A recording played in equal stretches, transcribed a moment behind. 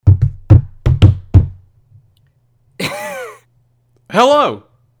Hello,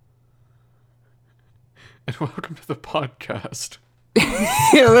 and welcome to the podcast.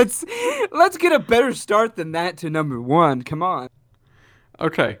 Yeah, let's get a better start than that to number one. Come on.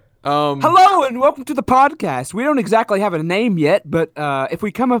 Okay. Hello and welcome to the podcast. We don't exactly have a name yet, but if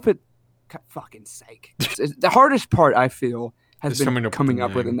we come up with, fucking sake, the hardest part I feel has It's been coming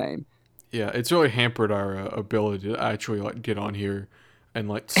up with a name. Yeah, it's really hampered our ability to actually get on here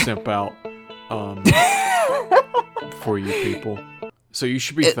and simp out for you people. So you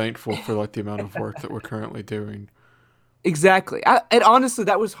should be thankful for the amount of work that we're currently doing. Exactly. And honestly,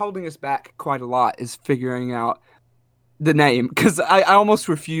 that was holding us back quite a lot, is figuring out the name, because I almost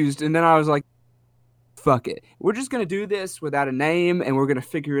refused, and then I was like, fuck it. We're just going to do this without a name, and we're going to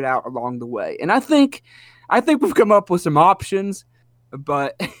figure it out along the way. And I think we've come up with some options,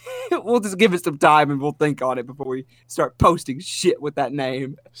 but we'll just give it some time, and we'll think on it before we start posting shit with that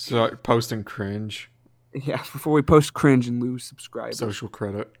name. Start posting cringe. Yeah, before we post cringe and lose subscribers. Social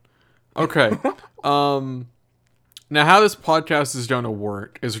credit. Okay. Now, how this podcast is going to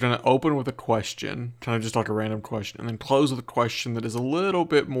work is we're going to open with a question, kind of just like a random question, and then close with a question that is a little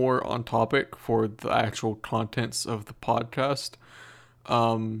bit more on topic for the actual contents of the podcast.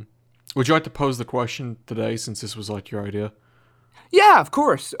 Would you like to pose the question today, since this was your idea? Yeah, of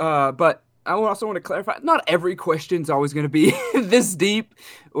course. But I also want to clarify, not every question's always going to be this deep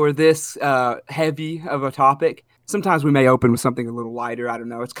or this heavy of a topic. Sometimes we may open with something a little lighter. I don't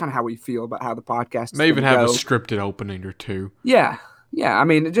know. It's kind of how we feel about how the podcast is may even have go. A scripted opening or two. Yeah. I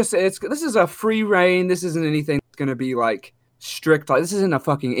mean, this is a free reign. This isn't anything that's going to be strict. This isn't a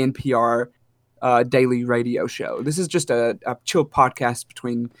fucking NPR daily radio show. This is just a chill podcast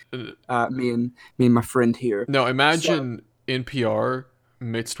between me and my friend here. No, imagine NPR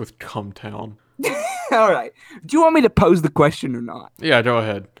mixed with Cumtown. All right. Do you want me to pose the question or not? Yeah, go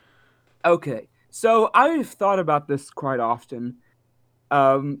ahead. Okay. So I've thought about this quite often,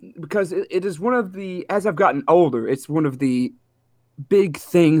 because it is one of the, as I've gotten older, it's one of the big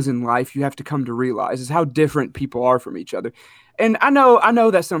things in life you have to come to realize is how different people are from each other. And I know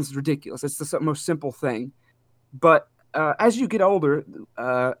that sounds ridiculous. It's the most simple thing. But as you get older,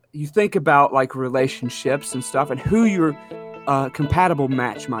 you think about relationships and stuff and who your compatible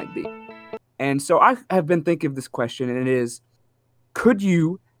match might be. And so I have been thinking of this question, and it is, could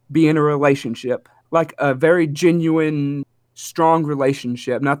you be in a relationship, a very genuine, strong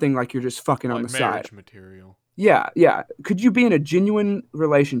relationship, nothing you're just fucking on the side. Marriage material. Yeah. Could you be in a genuine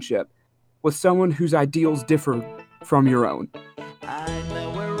relationship with someone whose ideals differ from your own? I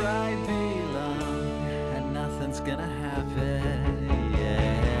know where I belong, and nothing's gonna happen,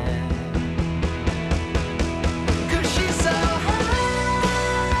 yeah. 'Cause she's so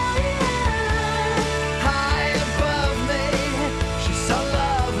high above me. She's so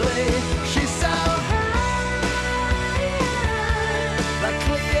lovely. She's so high, like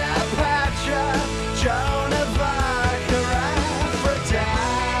Cleopatra, Joan of Arc, or Aphrodite.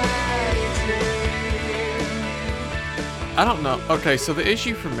 I don't know. Okay, so the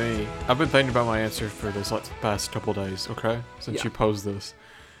issue for me, I've been thinking about my answer for this the past couple days, okay? Since you posed this.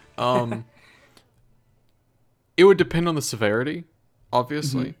 It would depend on the severity,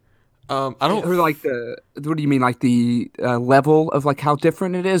 obviously. I don't... Or what do you mean, the level of how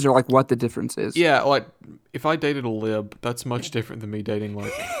different it is, or what the difference is? Yeah, if I dated a lib, that's much different than me dating,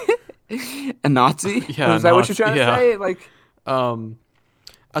 a Nazi? Yeah, is that what you're trying to say?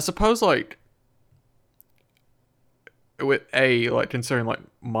 I suppose, with considering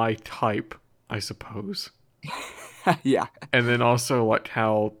my type, I suppose. Yeah. And then also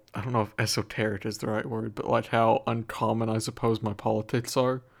how, I don't know if esoteric is the right word, but how uncommon I suppose my politics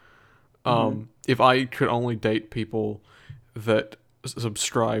are. If I could only date people that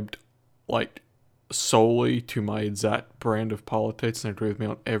subscribed solely to my exact brand of politics and agree with me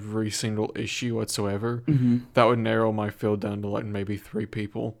on every single issue whatsoever, that would narrow my field down to maybe 3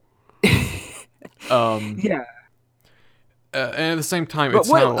 people. Yeah. And at the same time, but it's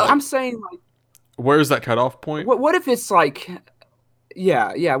not I'm saying where's that cutoff point? What if it's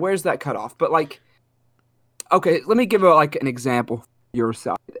yeah, where's that cutoff? But okay, let me give an example your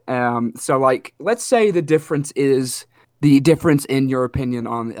side. So let's say the difference is the difference in your opinion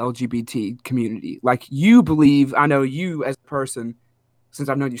on the LGBT community. You believe, I know you as a person, since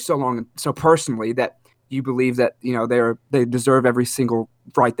I've known you so long and so personally, that you believe that they deserve every single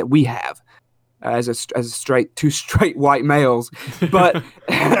right that we have as two straight white males. But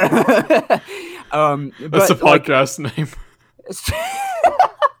that's the podcast name.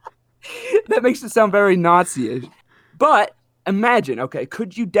 That makes it sound very Nazi-ish. But imagine, okay,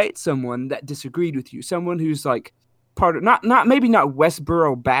 could you date someone that disagreed with you? Someone who's part of not maybe not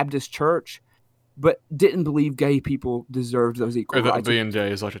Westboro Baptist Church, but didn't believe gay people deserved those Or equal that rights. being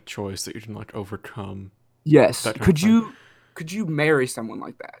gay is like a choice that you can like overcome. Yes. That kind of thing. Could you marry someone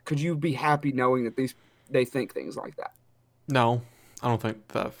like that? Could you be happy knowing that they think things like that? No, I don't think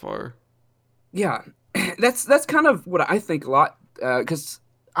that far. Yeah, that's kind of what I think a lot, because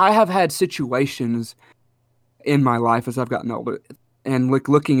I have had situations in my life as I've gotten older, and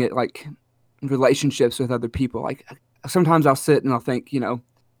looking at like relationships with other people. Like sometimes I'll sit and I'll think,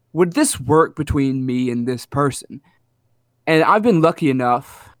 would this work between me and this person? And I've been lucky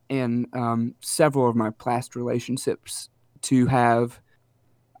enough in several of my past relationships to have.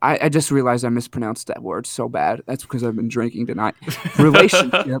 I just realized I mispronounced that word so bad. That's because I've been drinking tonight.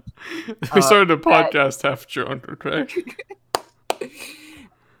 Relationship. We started a podcast half drunk, okay?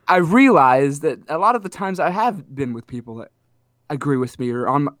 I realized that a lot of the times I have been with people that agree with me or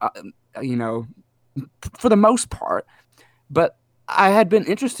on, for the most part, but I had been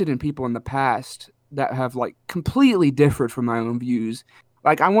interested in people in the past that have like completely differed from my own views.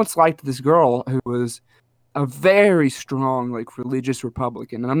 Like I once liked this girl who was a very strong like religious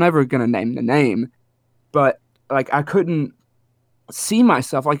Republican, and I'm never gonna name the name, but like I couldn't see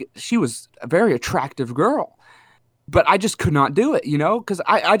myself like she was a very attractive girl, but I just could not do it, because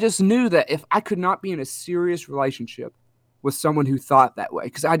I just knew that if I could not be in a serious relationship with someone who thought that way,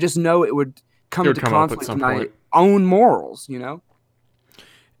 because I just know it would come to up at conflict some with my point. own morals,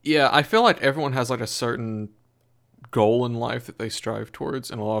 Yeah, I feel like everyone has like a certain goal in life that they strive towards,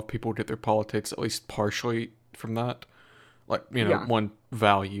 and a lot of people get their politics at least partially from that. Like, Yeah. one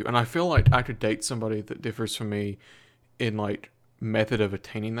value. And I feel like I could date somebody that differs from me in like method of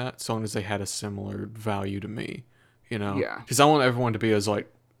attaining that, so long as they had a similar value to me, Yeah. Because I want everyone to be as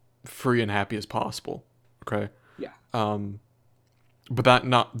like free and happy as possible. Okay. Yeah. But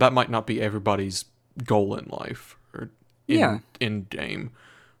that might not be everybody's goal in life or in game.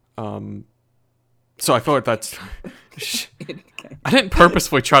 So I feel like that's. I didn't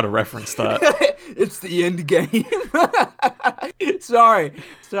purposefully try to reference that. It's the end game. Sorry.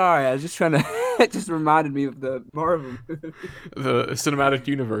 I was just trying to. It just reminded me of the Marvel. The cinematic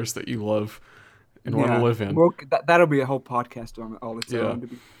universe that you love and want to live in. Well, that'll be a whole podcast on all its Yeah.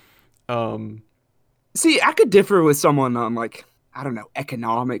 own. See, I could differ with someone on like I don't know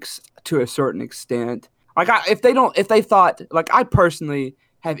economics to a certain extent. Like if they thought like I personally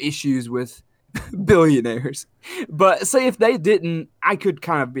have issues with billionaires, but say if they didn't, I could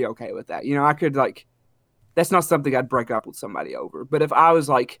kind of be okay with that. I could like that's not something I'd break up with somebody over. But if I was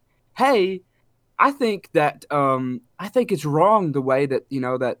like, hey, I think that I think it's wrong the way that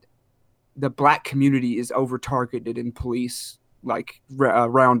that the black community is over targeted in police like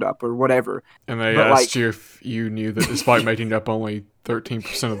roundup or whatever. And they But, asked like- you if you knew that despite making up only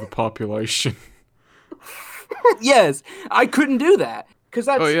 13% of the population. Yes, I couldn't do that because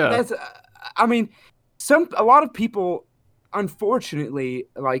that's Oh, yeah. that's. I mean, a lot of people, unfortunately,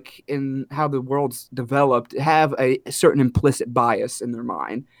 like in how the world's developed, have a certain implicit bias in their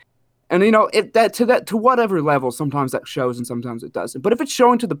mind, and to whatever level, sometimes that shows and sometimes it doesn't. But if it's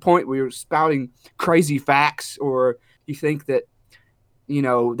showing to the point where you're spouting crazy facts, or you think that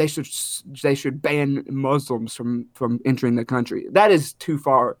they should ban Muslims from entering the country, that is too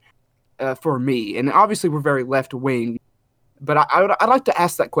far. For me, and obviously we're very left wing, but I'd like to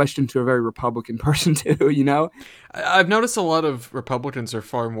ask that question to a very Republican person too. I've noticed a lot of Republicans are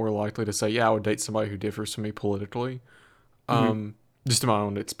far more likely to say, yeah, I would date somebody who differs from me politically. Just in my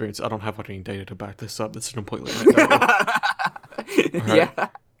own experience, I don't have like any data to back this up. This is completely anecdotal. Right. Yeah,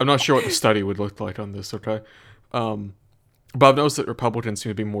 I'm not sure what the study would look like on this, okay? But I've noticed that Republicans seem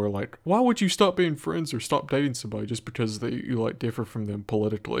to be more like, why would you stop being friends or stop dating somebody just because you like differ from them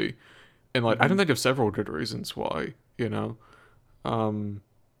politically? And like I can think of several good reasons why,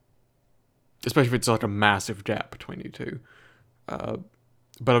 especially if it's like a massive gap between you two. But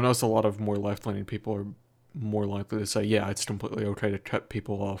I've noticed a lot of more left-leaning people are more likely to say, yeah, it's completely okay to cut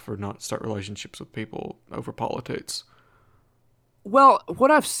people off or not start relationships with people over politics. well,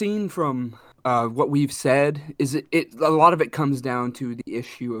 what I've seen from what we've said is it a lot of it comes down to the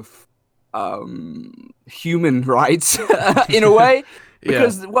issue of human rights in a way.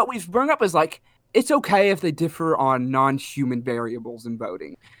 Because what we've brought up is like it's okay if they differ on non-human variables in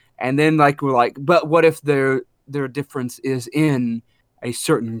voting, and then like we're like, but what if their difference is in a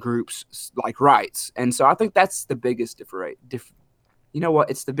certain group's like rights? And so I think that's the biggest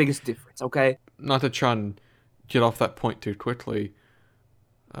it's the biggest difference. Okay, Not to try and get off that point too quickly,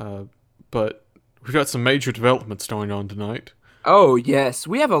 but we've got some major developments going on tonight. Oh yes,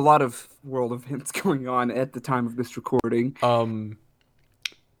 we have a lot of world events going on at the time of this recording.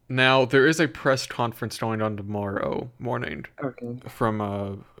 Now there is a press conference going on tomorrow morning Okay.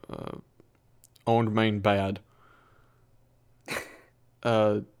 from Owned Main Bad,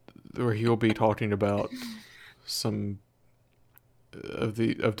 where he'll be talking about some of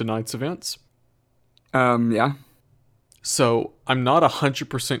tonight's events. Yeah. So I'm not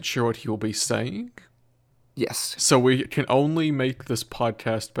 100% sure what he will be saying. Yes. So we can only make this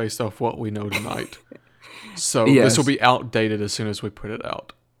podcast based off what we know tonight. So Yes. this will be outdated as soon as we put it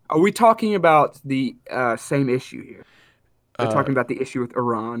out. Are we talking about the same issue here? We're talking about the issue with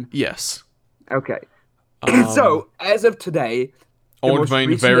Iran. Yes. Okay. So, as of today, Owned most Main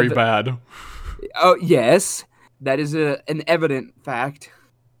recent very bad. oh yes, that is an evident fact.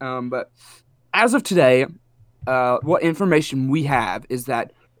 But as of today, what information we have is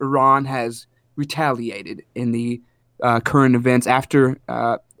that Iran has retaliated in the current events after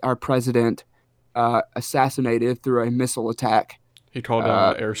our president assassinated through a missile attack He called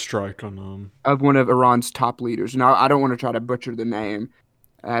down an airstrike on of one of Iran's top leaders. Now, I don't want to try to butcher the name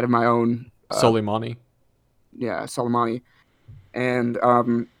out of my own. Soleimani. Yeah, Soleimani. And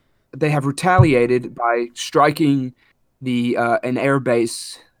they have retaliated by striking an air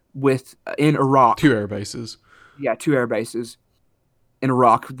base in Iraq. 2 air bases. Yeah, 2 air bases in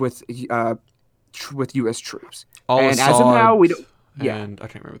Iraq with U.S. troops. Al-Assad, and as of now, we don't. Yeah, and I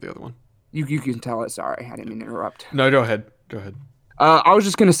can't remember the other one. you can tell it. Sorry, I didn't mean to interrupt. No, go ahead. I was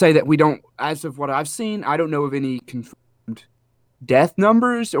just going to say that we don't, as of what I've seen, I don't know of any confirmed death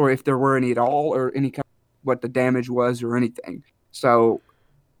numbers or if there were any at all or any kind of what the damage was or anything. So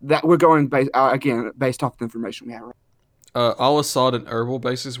that we're going based off the information we have. Al-Assad and Erbil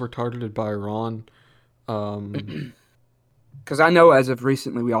bases were targeted by Iran. Because I know as of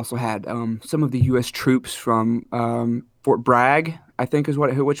recently we also had some of the U.S. troops from Fort Bragg, I think is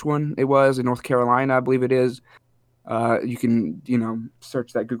which one it was, in North Carolina, I believe it is. You can, Google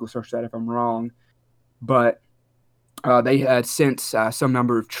search that if I'm wrong. But they had sent some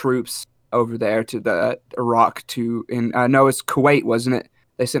number of troops over there to the Iraq no, it's Kuwait, wasn't it?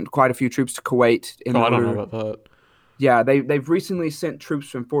 They sent quite a few troops to Kuwait. I don't know about that. Yeah, they've recently sent troops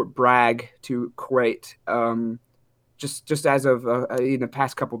from Fort Bragg to Kuwait, just as of in the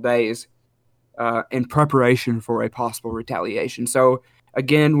past couple days, in preparation for a possible retaliation. So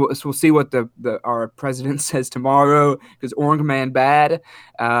again, we'll see what our president says tomorrow, because Orange Man bad,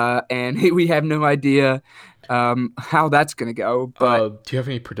 and we have no idea how that's going to go. But do you have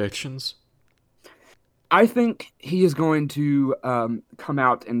any predictions? I think he is going to come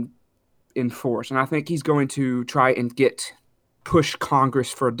out and enforce, and I think he's going to try and push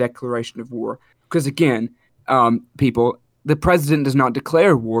Congress for a declaration of war. Because again, people, the president does not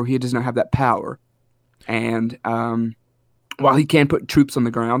declare war; he does not have that power. And while he can put troops on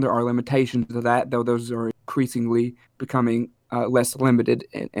the ground, there are limitations to that, though those are increasingly becoming less limited,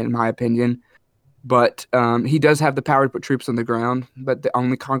 in my opinion. But he does have the power to put troops on the ground, but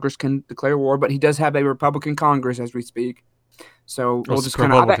only Congress can declare war. But he does have a Republican Congress as we speak. So we'll just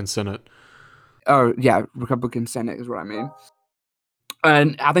kind of Republican Senate. Oh, yeah, Republican Senate is what I mean.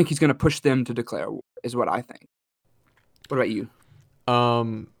 And I think he's going to push them to declare war, is what I think. What about you?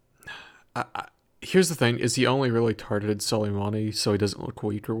 Here's the thing, is he only really targeted Soleimani so he doesn't look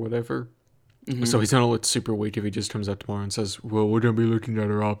weak or whatever? Mm-hmm. So he's going to look super weak if he just comes out tomorrow and says, well, we're going to be looking at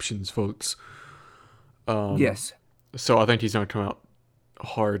our options, folks. Yes. So I think he's going to come out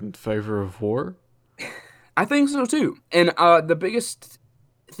hard in favor of war. I think so too. And the biggest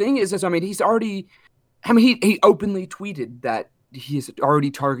thing is he's already, he openly tweeted that he has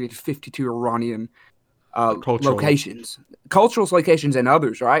already targeted 52 Iranian cultural locations, and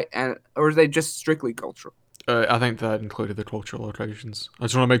others, right? Or are they just strictly cultural? I think that included the cultural locations. I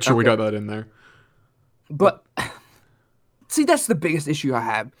just want to make sure we got that in there. But see, that's the biggest issue I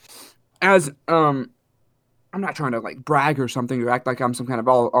have. As I'm not trying to brag or something or act like I'm some kind of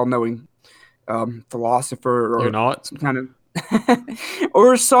all-knowing philosopher or you're not some kind of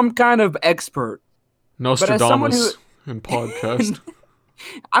or some kind of expert. Nostradamus in podcast.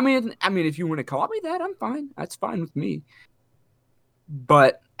 I mean, if you want to call me that, I'm fine. That's fine with me.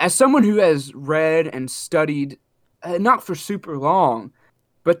 But as someone who has read and studied, not for super long,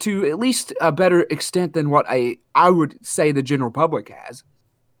 but to at least a better extent than what I would say the general public has,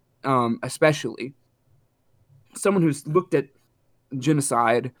 especially someone who's looked at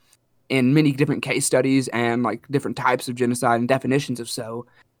genocide in many different case studies and different types of genocide and definitions of so,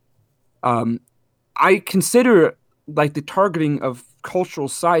 I consider the targeting of cultural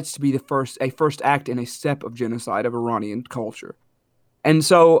sites to be a first act in a step of genocide of Iranian culture. And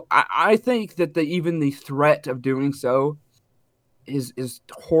so I think that even the threat of doing so is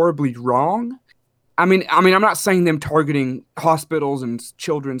horribly wrong. I mean, I'm not saying them targeting hospitals and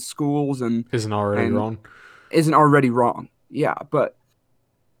children's schools isn't already wrong. Isn't already wrong. Yeah, but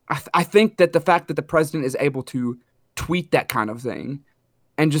I think that the fact that the president is able to tweet that kind of thing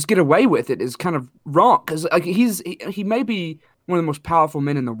and just get away with it is kind of wrong. Because like he may be one of the most powerful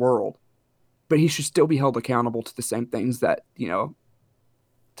men in the world, but he should still be held accountable to the same things that,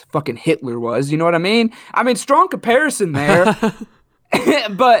 fucking Hitler was. You know what I mean? I mean, strong comparison there.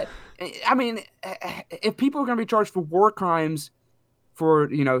 But, I mean, if people are going to be charged for war crimes for,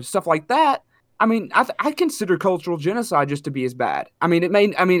 stuff like that, I mean, I consider cultural genocide just to be as bad. I mean,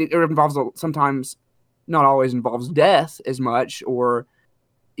 it involves sometimes, not always involves death as much, or,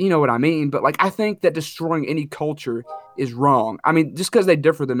 you know what I mean? But, like, I think that destroying any culture is wrong. I mean, just because they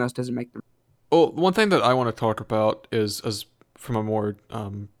differ than us doesn't make them. Well, one thing that I want to talk about is, as from a more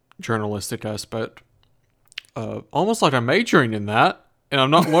journalistic aspect, almost like I'm majoring in that, and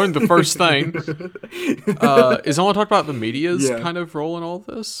I'm not learning the first thing, is I want to talk about the media's kind of role in all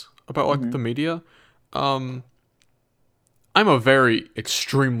this, about like the media. I'm a very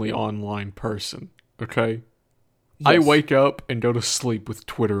extremely online person, okay? Yes. I wake up and go to sleep with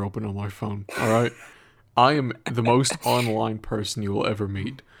Twitter open on my phone, all right? I am the most online person you will ever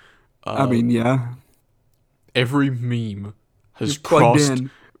meet. I mean, yeah. Every meme has crossed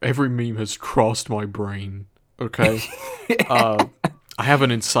my brain. Okay, I have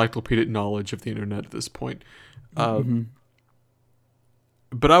an encyclopedic knowledge of the internet at this point. But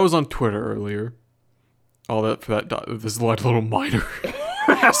I was on Twitter earlier. All that for that. This is like a little minor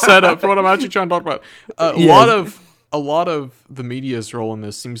setup for what I'm actually trying to talk about. A lot of the media's role in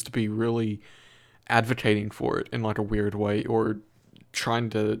this seems to be really advocating for it in like a weird way, or trying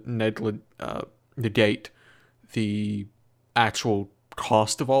to negate the actual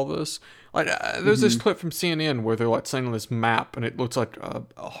cost of all this. Like, there's this clip from CNN where they're like saying on this map, and it looks like a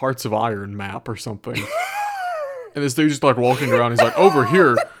Hearts of Iron map or something. And this dude's just like walking around. He's like, over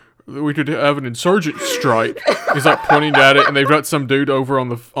here, we could have an insurgent strike. He's like pointing at it, and they've got some dude over on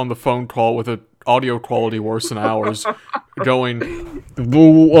the phone call with a audio quality worse than ours, going,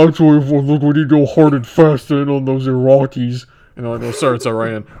 "No, actually, look, we need to go hard and fast in on those Iraqis." And they're like, "Oh, sir, it's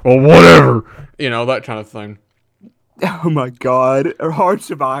Iran." "Oh, whatever." That kind of thing. Oh my God. Hearts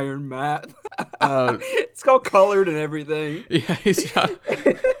of Iron map. It's all colored and everything. Yeah, he's got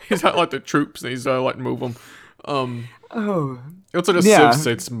like the troops, and he's like move them. It's like a Civ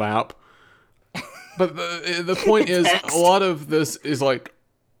 6 map. But the point is, a lot of this is like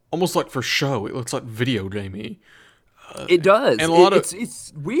almost like for show. It looks like video gamey. It does. And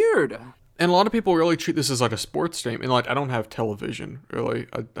it's weird. And a lot of people really treat this as like a sports game. And like, I don't have television, really.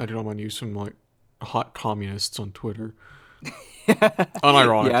 I do all my news from like hot communists on Twitter.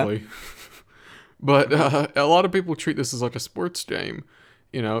 Unironically. Yeah. But a lot of people treat this as like a sports game.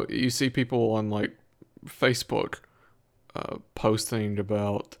 You see people on like Facebook posting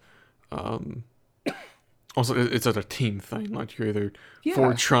about also it's like a team thing, like you're either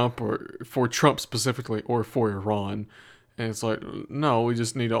for Trump or for Trump specifically, or for Iran, and it's like, no, we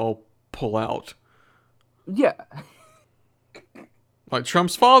just need to all pull out. Yeah. Like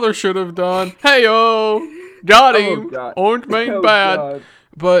Trump's father should have done. Hey-o! Got him! Orange man bad. God.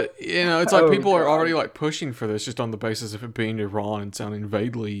 But, it's like people are already like pushing for this just on the basis of it being Iran and sounding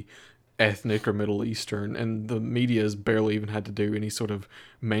vaguely ethnic or Middle Eastern, and the media has barely even had to do any sort of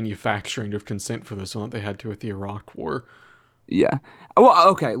manufacturing of consent for this, like they had to with the Iraq War. Yeah. Well,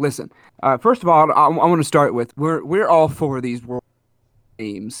 okay, listen. First of all, I want to start with, we're all for these world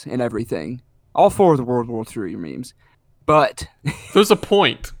memes and everything. All for the World War III memes. But there's a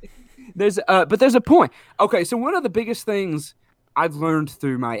point. There's a point. Okay, so one of the biggest things I've learned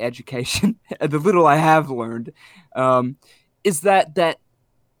through my education, the little I have learned, is that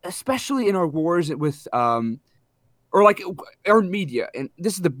especially in our wars with or like our media, and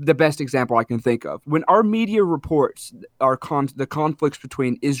this is the best example I can think of. When our media reports the conflicts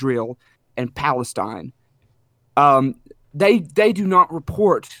between Israel and Palestine, they do not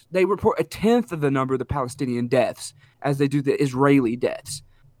report. They report a tenth of the number of the Palestinian deaths as they do the Israeli deaths.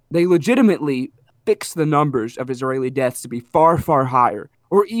 They legitimately fix the numbers of Israeli deaths to be far, far higher,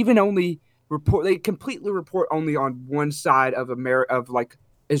 or even only report. They completely report only on one side of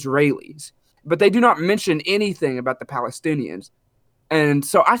Israelis, but they do not mention anything about the Palestinians. And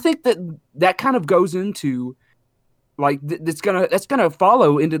so I think that kind of goes into like that's gonna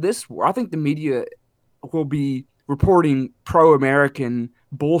follow into this war. I think the media will be reporting pro-American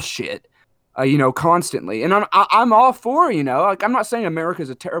bullshit, constantly. And I'm all for, like, I'm not saying America is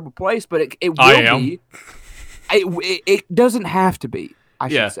a terrible place, but it will be. It doesn't have to be. I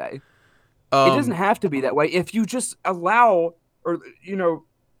should say. It doesn't have to be that way. If you just allow, or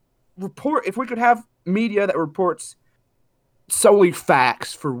report. If we could have media that reports solely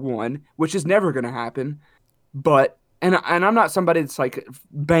facts, for one, which is never going to happen, but and I'm not somebody that's like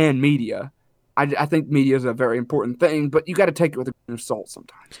ban media. I think media is a very important thing, but you got to take it with a grain of salt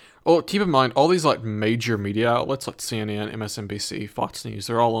sometimes. Well, keep in mind, all these like major media outlets like CNN, MSNBC, Fox News,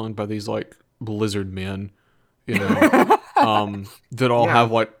 they're all owned by these like lizard men, you know, that all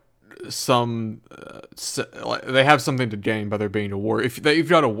have like some, like, they have something to gain by there being a war. If you've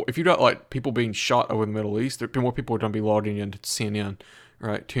got like people being shot over the Middle East, there more people are going to be logging into CNN,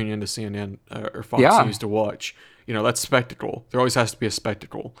 right? Tuning into CNN or Fox News to watch. You know, that's spectacle. There always has to be a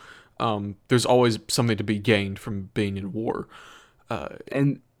spectacle. There's always something to be gained from being in war.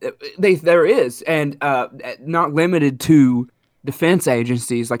 And there is, and not limited to defense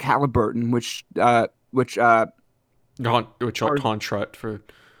agencies like Halliburton, which contract for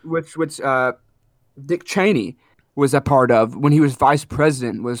which Dick Cheney was a part of when he was vice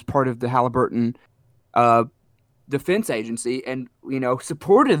president, was part of the Halliburton defense agency, and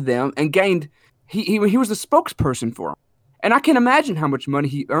supported them and gained. He was the spokesperson for them, and I can imagine how much money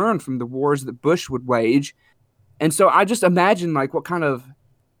he earned from the wars that Bush would wage, and so I just imagine like what kind of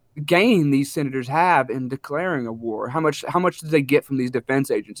gain these senators have in declaring a war. How much do they get from these defense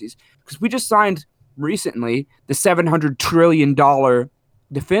agencies? Because we just signed recently the $700 trillion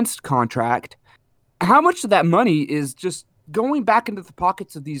defense contract. How much of that money is just going back into the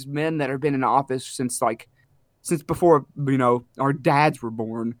pockets of these men that have been in office since before our dads were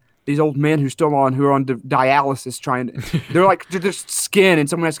born? These old men who are on dialysis they're just skin, and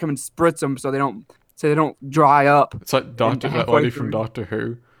someone has to come and spritz them so they don't dry up. It's like that lady from Doctor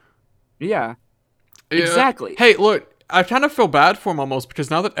Who. Yeah, exactly. Hey, look, I kind of feel bad for him almost, because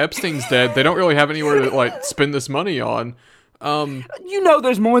now that Epstein's dead, they don't really have anywhere to like spend this money on.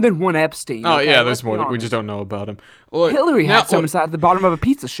 There's more than one Epstein. Oh, okay? Yeah, there's more. We just don't know about him. Look, Hillary had some inside the bottom of a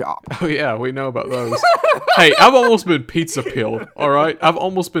pizza shop. Oh, yeah, we know about those. Hey, I've almost been pizza pilled, all right? I've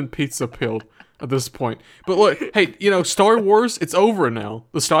almost been pizza pilled at this point. But look, hey, Star Wars, it's over now.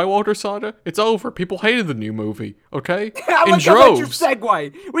 The Skywalker saga, it's over. People hated the new movie, okay? In droves. Your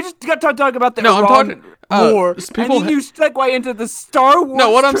segue. We just got to talk about the war, and then you segue into the Star Wars.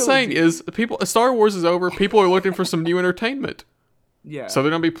 No, what I'm trilogy. saying is, Star Wars is over. People are looking for some new entertainment. Yeah. So they're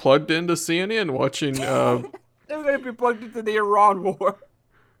gonna be plugged into CNN watching. They're gonna be plugged into the Iran war.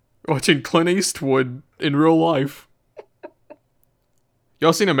 Watching Clint Eastwood in real life.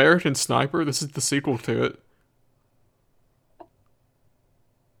 Y'all seen American Sniper? This is the sequel to it.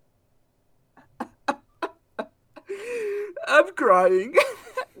 I'm crying.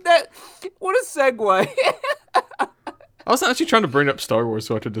 What a segue. I was actually trying to bring up Star Wars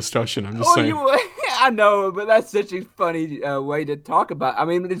throughout the discussion. I'm just saying. I know, but that's such a funny way to talk about. I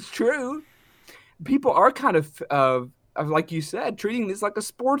mean, it's true. People are kind of like you said, treating this like a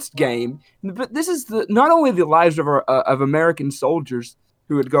sports game. But this is not only the lives of American soldiers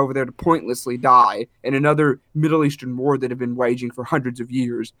who would go over there to pointlessly die in another Middle Eastern war that have been waging for hundreds of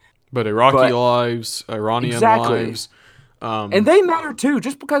years, but Iraqi lives, Iranian lives, and they matter too.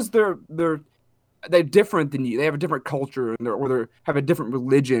 Just because they're different than you, they have a different culture, or they have a different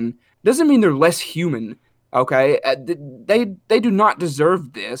religion, doesn't mean they're less human. Okay, they do not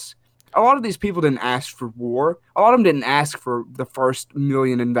deserve this. A lot of these people didn't ask for war. A lot of them didn't ask for the first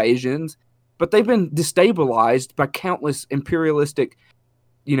million invasions, but they've been destabilized by countless imperialistic,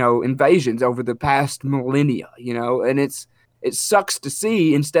 invasions over the past millennia. And it sucks to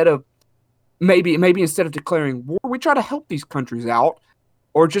see. Instead of maybe instead of declaring war, we try to help these countries out,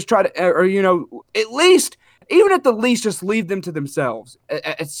 or just try to, at least, even at the least, just leave them to themselves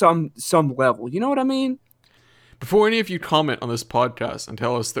at some level. You know what I mean? Before any of you comment on this podcast and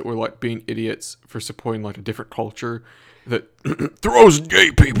tell us that we're like being idiots for supporting like a different culture that throws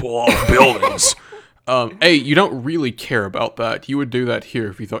gay people off buildings, A, you don't really care about that. You would do that here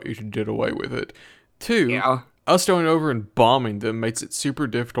if you thought you could get away with it. Two, us going over and bombing them makes it super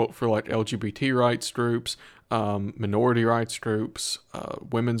difficult for like LGBT rights groups, minority rights groups,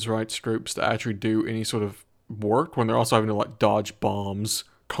 women's rights groups to actually do any sort of work when they're also having to like dodge bombs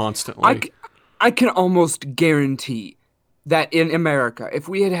constantly. I can almost guarantee that in America, if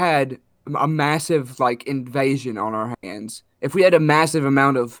we had a massive like invasion on our hands, if we had a massive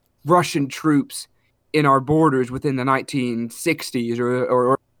amount of Russian troops in our borders within the 1960s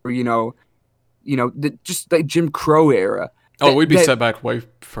or just like Jim Crow era. We'd be set back way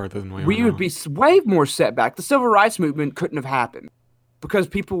further than we are. We would be way more set back. The civil rights movement couldn't have happened because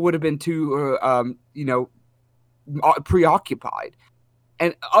people would have been too, preoccupied.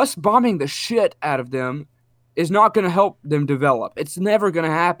 And us bombing the shit out of them is not going to help them develop. It's never going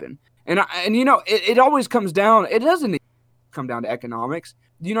to happen. It always comes down. It doesn't come down to economics.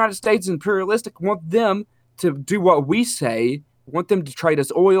 The United States imperialistic want them to do what we say. Want them to trade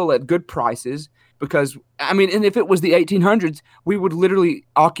us oil at good prices. because I mean, and if it was the 1800s, we would literally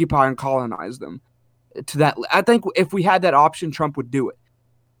occupy and colonize them. To that, I think if we had that option, Trump would do it,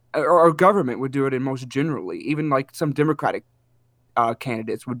 or our government would do it. And most generally, even like some Democratic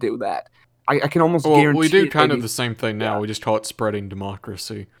candidates would do that. I can almost guarantee. We do it, kind maybe. of the same thing now. Yeah. We just call it spreading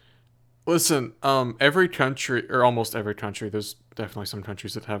democracy. Listen, every country, or almost every country, there's definitely some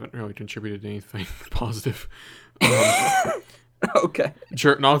countries that haven't really contributed anything positive. Okay.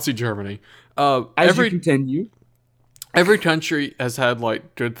 Nazi Germany. As you continue. Every country has had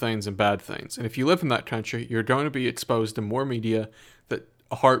like good things and bad things, and if you live in that country, you're going to be exposed to more media that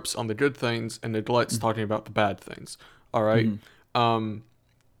harps on the good things and neglects talking about the bad things. All right.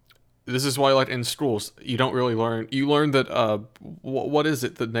 This is why, like in schools, you don't really learn. You learn that what is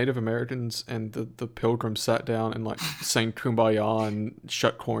it? The Native Americans and the Pilgrims sat down and like sang "Kumbaya" and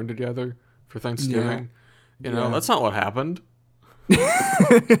shut corn together for Thanksgiving. You know, that's not what happened.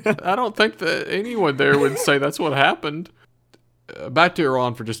 I don't think that anyone there would say that's what happened. Back to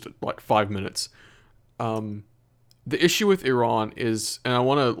Iran for just like 5 minutes. The issue with Iran is, and I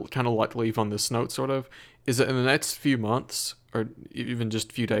want to kind of like leave on this note sort of, is that in the next few months, or even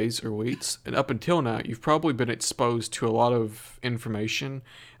just few days or weeks, and up until now, you've probably been exposed to a lot of information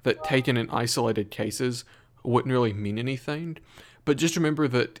that taken in isolated cases wouldn't really mean anything. But just remember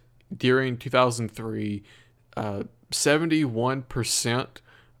that during 2003, 71%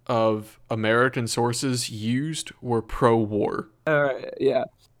 of American sources used were pro-war. Yeah.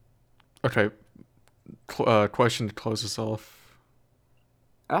 Okay. Question to close us off.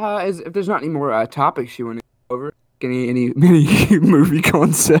 If there's not any more topics you want to go over, any movie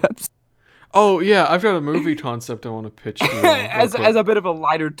concepts. Oh yeah, I've got a movie concept I want to pitch to you. as a bit of a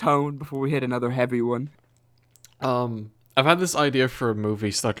lighter tone before we hit another heavy one. I've had this idea for a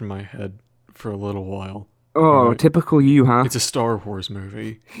movie stuck in my head for a little while. Oh, right? Typical you, huh? It's a Star Wars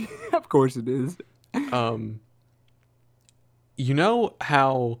movie. Of course it is. You know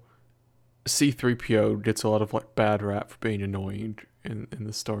how C-3PO gets a lot of like bad rap for being annoying in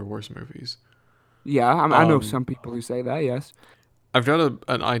the Star Wars movies? Yeah, I know some people who say that, yes. I've got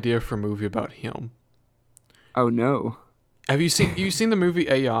an idea for a movie about him. Oh no. Have you seen the movie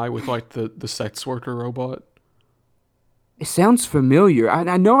AI with like the sex worker robot? It sounds familiar.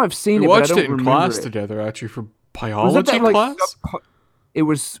 I know I've seen We it, but I watched don't it in remember class it. together actually for Was biology that, like, class. It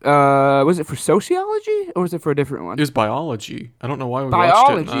was it for sociology or was it for a different one? It was biology. I don't know why we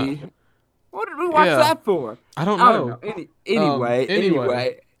watched it. Biology. What did we watch Yeah. that for? I don't I know. don't know.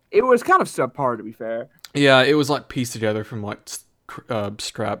 Anyway, it was kind of subpar to be fair. Yeah, it was like pieced together from like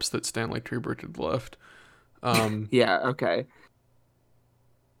scraps that Stanley Kubrick had left. Yeah. Okay.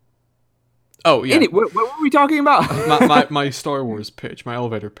 Oh yeah. What were we talking about? my Star Wars pitch, my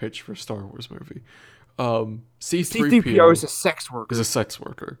elevator pitch for a Star Wars movie. C-3PO is a sex worker. Is a sex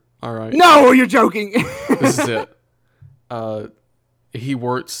worker. All right. No, you're joking. This is it. He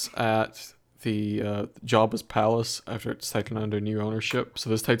works at the Jabba's palace after it's taken under new ownership. So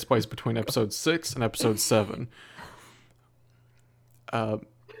this takes place between episode 6 and episode 7.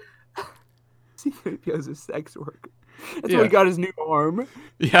 C-3PO is a sex worker. That's Yeah. why he got his new arm.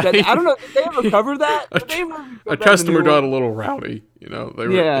 Yeah, I don't know. Did they ever cover that? Did they ever a put that in customer the new got one? a little rowdy. You know,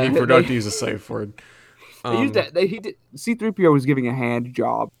 Yeah, he forgot to use a safe word. They used that. C-3PO was giving a hand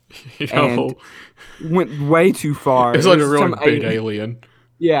job. You know, And went way too far. it's It like a was really some big alien.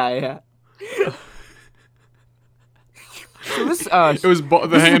 Yeah. So this It was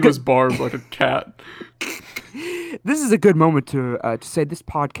the hand was barbed like a cat. this is a good moment to say this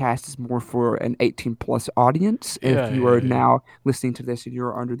podcast is more for an 18+ audience. Yeah, If you are now listening to this and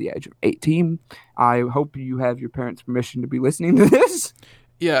you're under the age of 18, I hope you have your parents' permission to be listening to this.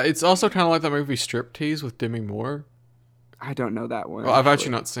 Yeah, it's also kind of like that movie Striptease with Demi Moore. I don't know that one. Well, I've actually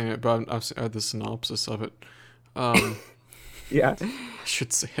not seen it, but I've heard the synopsis of it. Yeah. I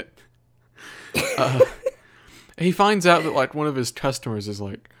should say it. He finds out that like one of his customers is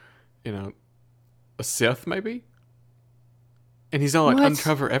like, you know, a Sith maybe, and he's gonna like What?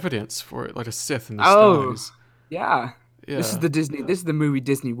 uncover evidence for it, like a Sith in the Oh. skies. Yeah. Yeah, This is the movie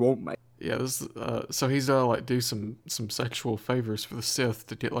Disney won't make. yeah. This so he's gonna like do some sexual favors for the Sith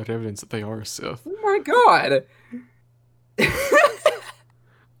to get like evidence that they are a Sith. Oh my god.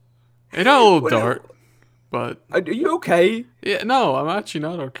 It got a little What- dark, but Are you okay? yeah, no, I'm actually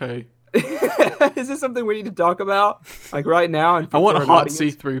not okay. Is this something we need to talk about? Like right now? I want a for an hot audience?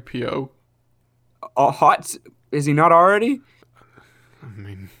 C-3PO. Hot? Is he not already? I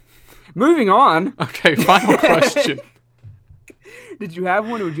mean, Moving on. okay. Final question. Did you have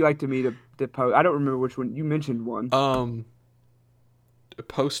one, or would you like me to post? I don't remember which one. You mentioned one.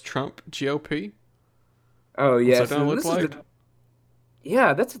 Post-Trump GOP. Oh What's yes. that gonna look like?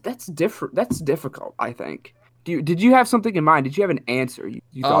 Yeah, that's different. That's difficult, I think. Did you have something in mind? Did you have an answer you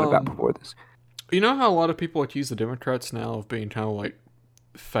thought about Um, before this? you know how a lot of people accuse the Democrats now of being kind of like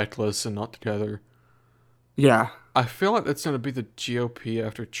feckless and not together. Yeah. I feel like that's going to be the GOP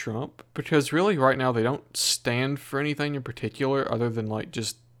after Trump because really right now they don't stand for anything in particular other than like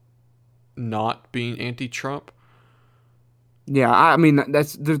just not being anti-Trump. Yeah, I mean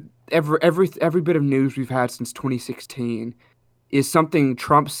that's the every bit of news we've had since 2016 is something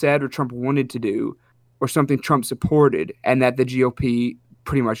Trump said or Trump wanted to do or something Trump supported and that the GOP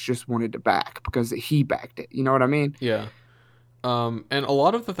pretty much just wanted to back because he backed it. You know what I mean? Yeah. And a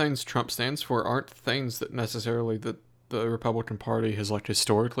lot of the things Trump stands for aren't things that necessarily the Republican Party has like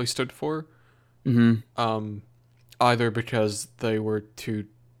historically stood for. Mhm. Um, either because they were too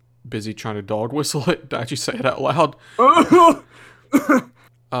busy trying to dog whistle it to actually say it out loud.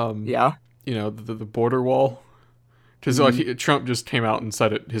 Um, Yeah. you know, the border wall. Because like Trump just came out and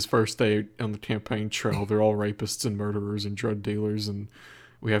said it his first day on the campaign trail. They're all rapists and murderers and drug dealers, and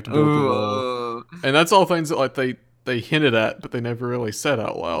we have to build the wall. And that's all things that like they hinted at, but they never really said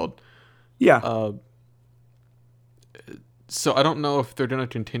out loud. Yeah. Uh, so I don't know if they're gonna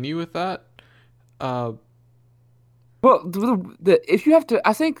continue with that. Uh, Well, if you have to,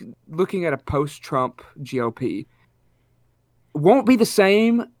 I think looking at a post-Trump GOP won't be the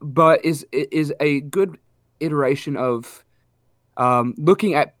same, but is a good iteration of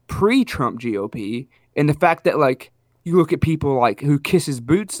looking at pre-Trump GOP and the fact that like you look at people like who kiss his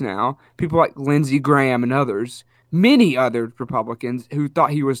boots now, people like Lindsey Graham and others, many other Republicans who thought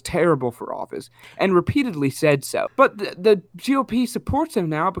he was terrible for office and repeatedly said so. But the GOP supports him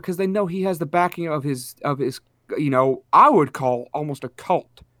now because they know he has the backing of his I would call almost a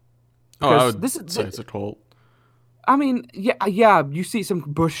cult. I Because would say it's a cult. I mean, yeah, you see some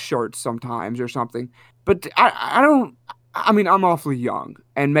Bush shirts sometimes or something, but I don't. I mean, I'm awfully young,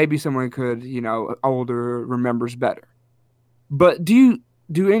 and maybe someone could, older remembers better. But do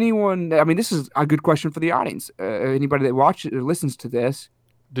anyone? I mean, this is a good question for the audience. Anybody that watches or listens to this,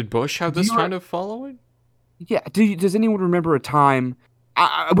 Did Bush have do this you? kind of following? Yeah, does anyone remember a time?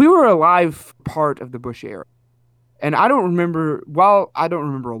 We were a live part of the Bush era, and I don't remember. While I don't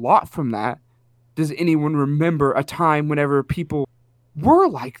remember a lot from that, does anyone remember a time whenever people were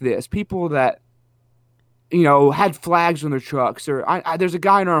like this? People that had flags on their trucks, or there's a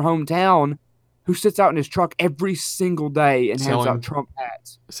guy in our hometown who sits out in his truck every single day and hands out Selling Trump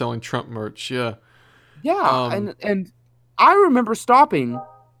hats. selling Trump merch, yeah. Yeah, Um, and I remember stopping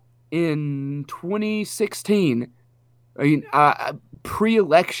in 2016, I mean,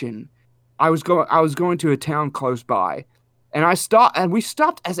 pre-election. I was going to a town close by, and we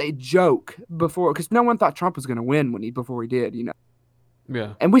stopped as a joke before because no one thought Trump was going to win before he did.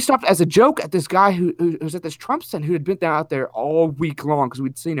 yeah. And we stopped as a joke at this guy who was at this Trump stand who had been out there all week long because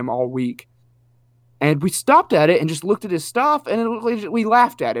we'd seen him all week. And we stopped at it and just looked at his stuff, and we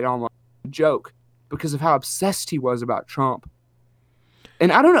laughed at it almost a joke because of how obsessed he was about Trump.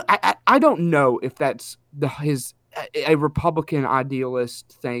 And I don't know. I don't know if that's a Republican idealist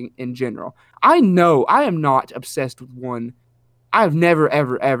thing in general. I know I am not obsessed with one. I've never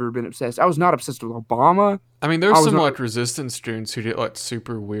ever been obsessed. I was not obsessed with Obama. I mean, there's I was some not. like resistance students who get like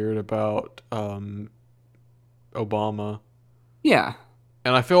super weird about Obama. Yeah.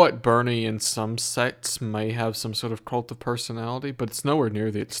 And I feel like Bernie in some sects may have some sort of cult of personality, but it's nowhere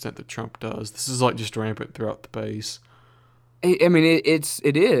near the extent that Trump does. This is like just rampant throughout the base. I mean, it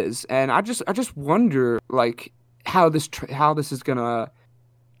is, and I just wonder like how this is gonna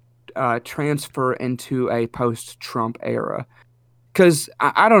transfer into a post-Trump era. Because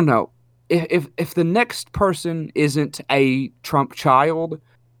I don't know if the next person isn't a Trump child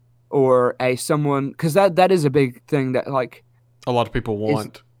or a someone, because that is a big thing that like A lot of people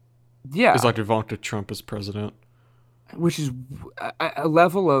want yeah, is like Ivanka Trump as president. which is a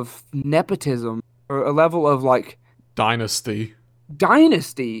level of nepotism or a level of like Dynasty.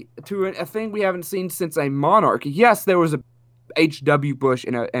 dynasty to a thing we haven't seen since a monarchy. Yes, there was a H.W. Bush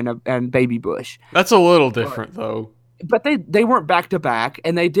and baby Bush, That's a little different though. but they weren't back to back,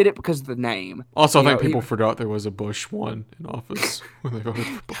 and they did it because of the name. Also, I You think know, people forgot there was a Bush 1 in office when they voted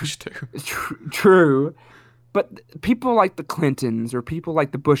for Bush 2. True, but people like the Clintons or people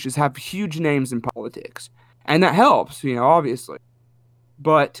like the Bushes have huge names in politics, and that helps, obviously.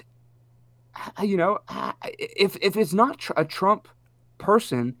 But if it's not a Trump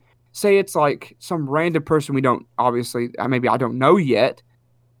person, say it's like some random person we don't obviously maybe I don't know yet,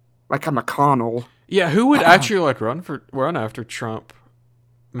 like a McConnell. Yeah, who would actually like run after Trump?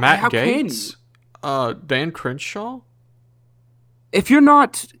 Matt How can Gaetz? Dan Crenshaw? If you're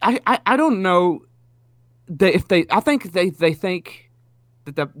not, I don't know. I think they think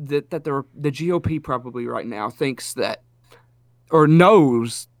that the GOP probably right now thinks that, or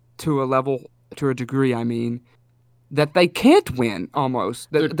knows to a degree, I mean, that they can't win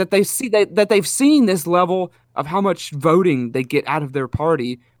almost. That they see that they've seen this level of how much voting they get out of their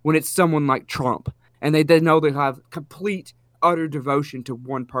party when it's someone like Trump. And they know they have complete, utter devotion to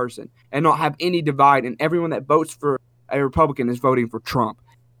one person and not have any divide. And everyone that votes for a Republican is voting for Trump.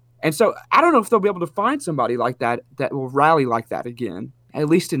 And so I don't know if they'll be able to find somebody like that will rally like that again, at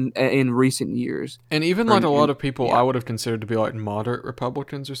least in recent years. And even like a lot of people I would have considered to be like moderate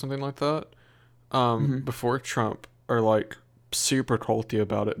Republicans or something like that before Trump are like super culty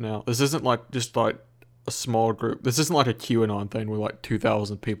about it now. This isn't like just like a small group. This isn't like a QAnon thing where like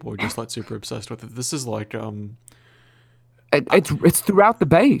 2,000 people are just like super obsessed with it. This is like it's throughout the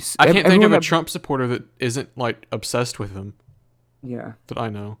base. I can't think of a Trump supporter that isn't like obsessed with him. Yeah, that I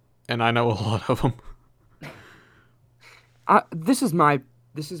know, and I know a lot of them. This is my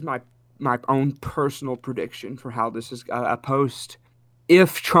own personal prediction for how this is a post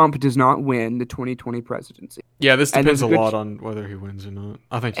if Trump does not win the 2020 presidency. Yeah, this depends a lot on whether he wins or not.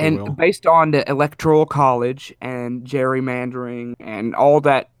 I think he will. And based on the electoral college and gerrymandering and all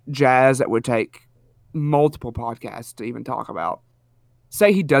that jazz that would take multiple podcasts to even talk about,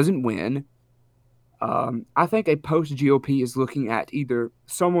 say he doesn't win, I think a post-GOP is looking at either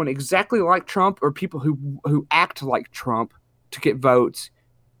someone exactly like Trump or people who act like Trump to get votes,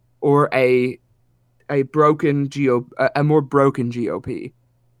 or a more broken GOP.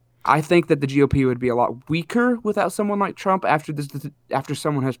 I think that the GOP would be a lot weaker without someone like Trump after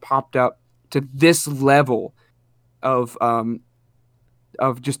someone has popped up to this level of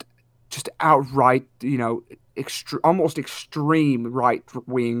just outright, almost extreme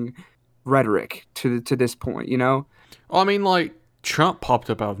right-wing rhetoric to this point, Well, I mean, like, Trump popped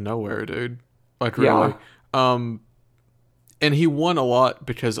up out of nowhere, dude. Like, really. Yeah. And he won a lot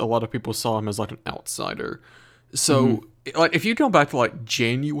because a lot of people saw him as like an outsider. So, like, if you go back to like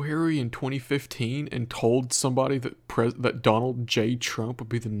January in 2015 and told somebody that Donald J. Trump would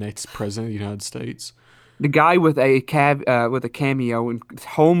be the next president of the United States, the guy with a cameo in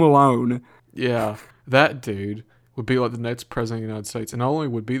Home Alone, yeah, that dude would be like the next president of the United States, and not only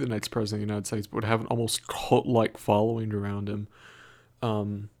would be the next president of the United States, but would have an almost cult-like following around him.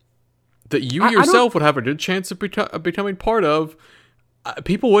 That you yourself would have a good chance of becoming part of.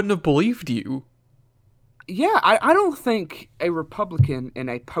 People wouldn't have believed you. Yeah, I don't think a Republican in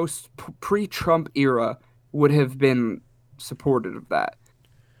a pre-Trump era would have been supportive of that.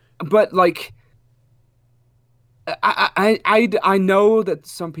 But like, I know that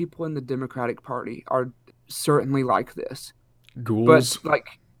some people in the Democratic Party are certainly like this. Ghouls, but like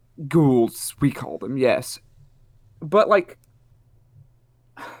ghouls, we call them, yes. But like,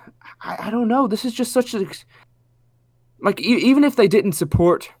 I don't know. This is just such a even if they didn't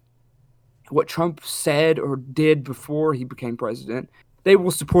support what Trump said or did before he became president, they will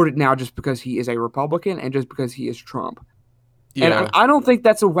support it now just because he is a Republican and just because he is Trump. Yeah. And I don't think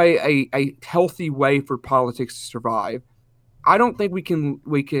that's a healthy way for politics to survive. I don't think we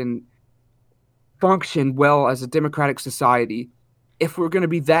can function well as a democratic society if we're going to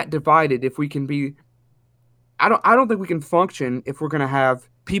be that divided. If we can be, I don't think we can function if we're going to have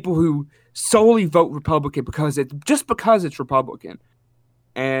people who solely vote Republican because it's Republican,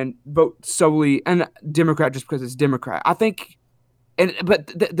 and vote solely and Democrat just because it's Democrat. I think, but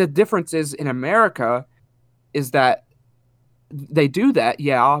the difference is in America is that they do that,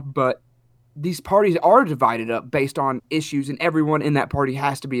 yeah, but these parties are divided up based on issues, and everyone in that party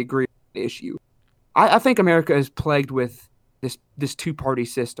has to be agreed on the issue. I think America is plagued with this two-party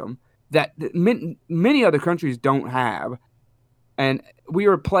system that many other countries don't have, and we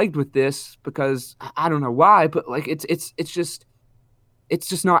are plagued with this because I don't know why, but like it's just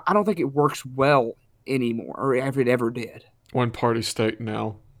not. I don't think it works well anymore, or if it ever did. One-party state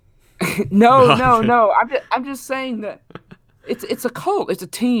now. No. I'm just saying that. It's a cult. It's a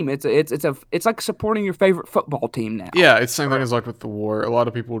team. It's like supporting your favorite football team now. Yeah, it's the same thing as like with the war. A lot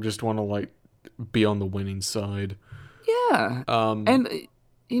of people just want to like be on the winning side. Yeah. And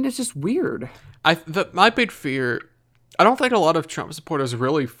it's just weird. My big fear. I don't think a lot of Trump supporters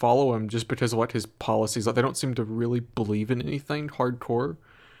really follow him just because of what his policies. Like they don't seem to really believe in anything hardcore.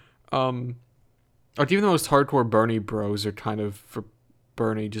 Like even the most hardcore Bernie bros are kind of for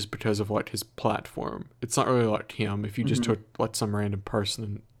Bernie just because of like his platform. It's not really like him. If you just took like some random person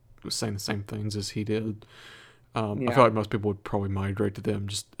and was saying the same things as he did, I feel like most people would probably migrate to them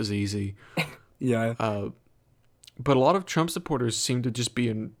just as easy. Yeah. But a lot of Trump supporters seem to just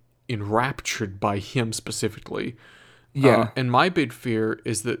be enraptured by him specifically. Yeah. And my big fear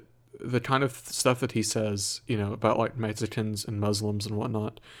is that the kind of stuff that he says, about like Mexicans and Muslims and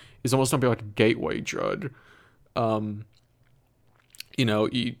whatnot, is almost gonna be like a gateway drug.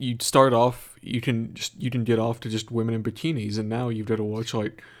 You start off, you can get off to just women in bikinis, and now you've got to watch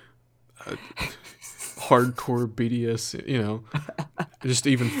like hardcore BDS, just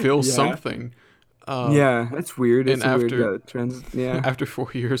even feel something. Yeah, that's weird. It's and a weird trend. Yeah. After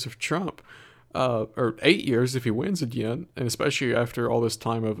 4 years of Trump, or 8 years if he wins again, and especially after all this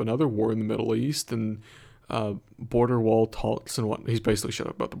time of another war in the Middle East and border wall talks and what, he's basically shut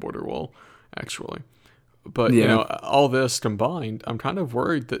up about the border wall, actually. But all this combined, I'm kind of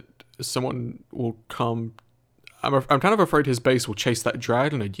worried that someone will come. I'm kind of afraid his base will chase that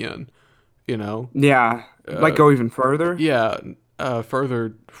dragon again. Yeah, like go even further. Yeah,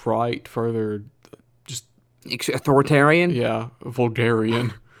 further right, further just authoritarian. Yeah,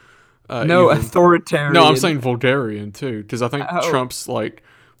 vulgarian. No, authoritarian. No, I'm saying vulgarian too, because I think Trump's like,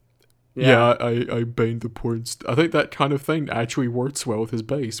 I banned the porn. I think that kind of thing actually works well with his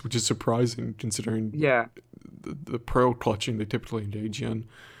base, which is surprising considering the pearl clutching they typically engage in.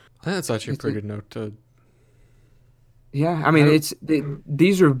 I think that's actually a pretty good note to. Yeah, I mean,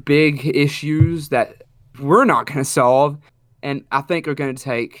 these are big issues that we're not going to solve, and I think are going to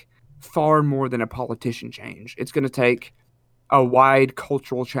take far more than a politician change. It's going to take a wide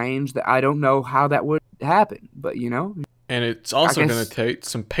cultural change that I don't know how that would happen, but And it's also going to take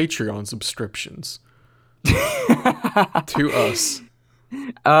some Patreon subscriptions to us.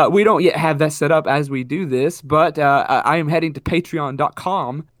 We don't yet have that set up as we do this, but I am heading to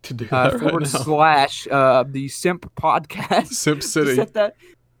patreon.com to do that / the Simp Podcast. Simp City.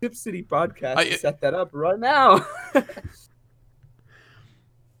 Simp City Podcast. Set that up right now.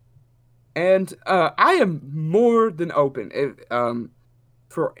 And I am more than open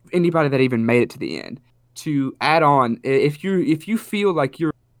for anybody that even made it to the end to add on. If you feel like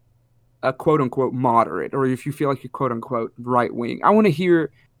you're a quote unquote moderate, or if you feel like you're quote unquote right wing, I want to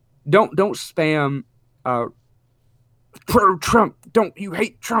hear. Don't spam pro Trump. Don't you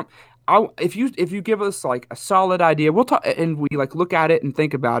hate Trump? If you give us like a solid idea, we'll talk and we like look at it and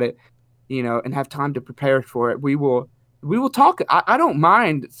think about it, and have time to prepare for it. We will talk. I don't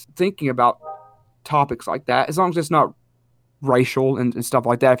mind thinking about topics like that as long as it's not racial and stuff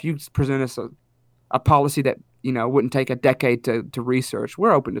like that. If you present us a policy that wouldn't take a decade to research,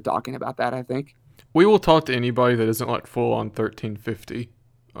 we're open to talking about that. I think we will talk to anybody that isn't like full on 1350.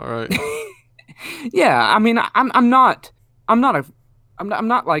 All right. Yeah, I mean, I'm not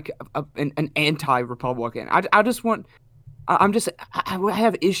like an anti-Republican. I just want. I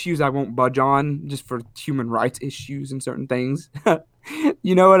have issues I won't budge on just for human rights issues and certain things.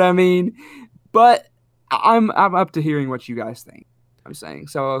 You know what I mean? But I'm up to hearing what you guys think. I'm saying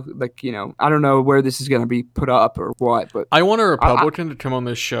so, like I don't know where this is going to be put up or what, but I want a Republican to come on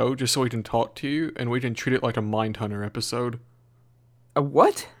this show just so we can talk to you and we can treat it like a Mindhunter episode. A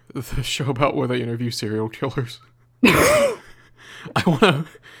what? The show about where they interview serial killers. I want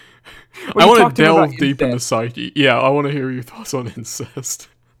to delve deep in the psyche. Yeah, I want to hear your thoughts on incest.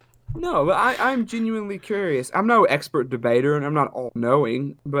 No, but I'm genuinely curious. I'm no expert debater, and I'm not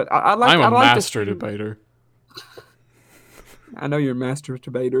all-knowing, but I'm a master debater. I know you're a master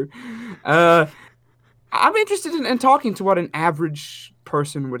debater. I'm interested in talking to what an average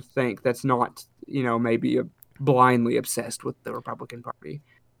person would think that's not, maybe blindly obsessed with the Republican Party.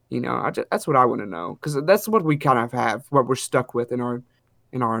 That's what I want to know, because that's what we kind of have, what we're stuck with in our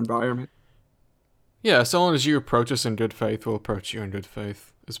environment. Yeah, so long as you approach us in good faith, we'll approach you in good faith.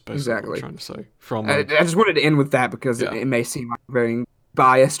 Is basically what I'm trying to say. I just wanted to end with that because it may seem like very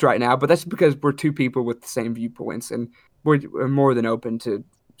biased right now, but that's because we're two people with the same viewpoints, and we're more than open to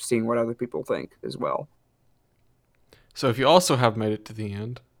seeing what other people think as well. So if you also have made it to the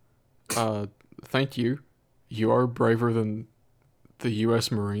end, thank you. You are braver than the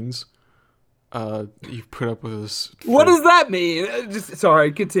U.S. Marines. You've put up with us. What does that mean?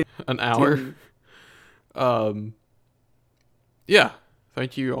 Sorry, continue. An hour. Yeah.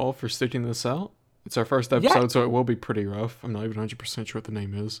 Thank you all for sticking this out. It's our first episode, so it will be pretty rough. I'm not even 100% sure what the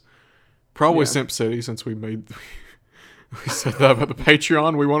name is. Probably Simp City, since we said that about the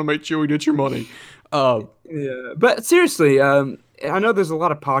Patreon. We want to make sure we get your money. Yeah, but seriously, I know there's a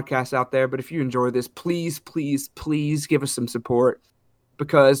lot of podcasts out there, but if you enjoy this, please, please, please give us some support,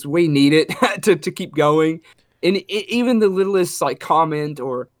 because we need it to keep going. And even the littlest like comment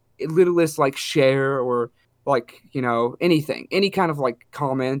or littlest like share or like anything, any kind of like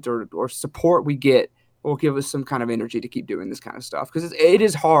comment or support we get will give us some kind of energy to keep doing this kind of stuff, because it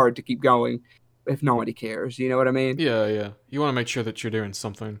is hard to keep going if nobody cares. You know what I mean? Yeah. You want to make sure that you're doing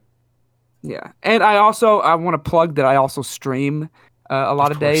something. Yeah, and I want to plug that I also stream a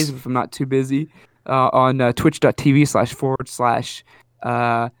lot of days course. if I'm not too busy. On twitch.tv//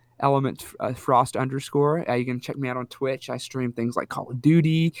 element frost underscore. You can check me out on Twitch. I stream things like Call of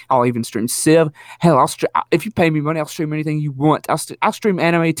Duty. I'll even stream Civ. Hell, if you pay me money, I'll stream anything you want. I'll stream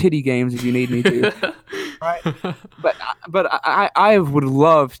anime titty games if you need me to. Right? But I would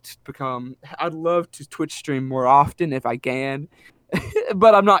love to I'd love to Twitch stream more often if I can.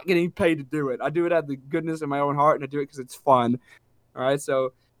 But I'm not getting paid to do it. I do it out of the goodness of my own heart, and I do it because it's fun. All right,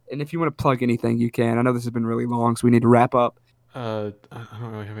 so, and if you want to plug anything, you can. I know this has been really long, so we need to wrap up. I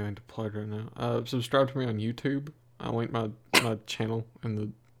don't really have anything to plug right now. Subscribe to me on YouTube. I'll link my channel in the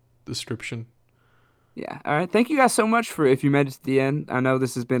description. Yeah. All right. Thank you guys so much for if you made it to the end. I know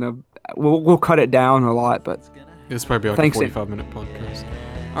this has been we'll cut it down a lot, but This probably be like Thanks, a 45-minute podcast.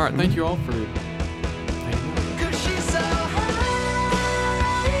 All right, thank you all for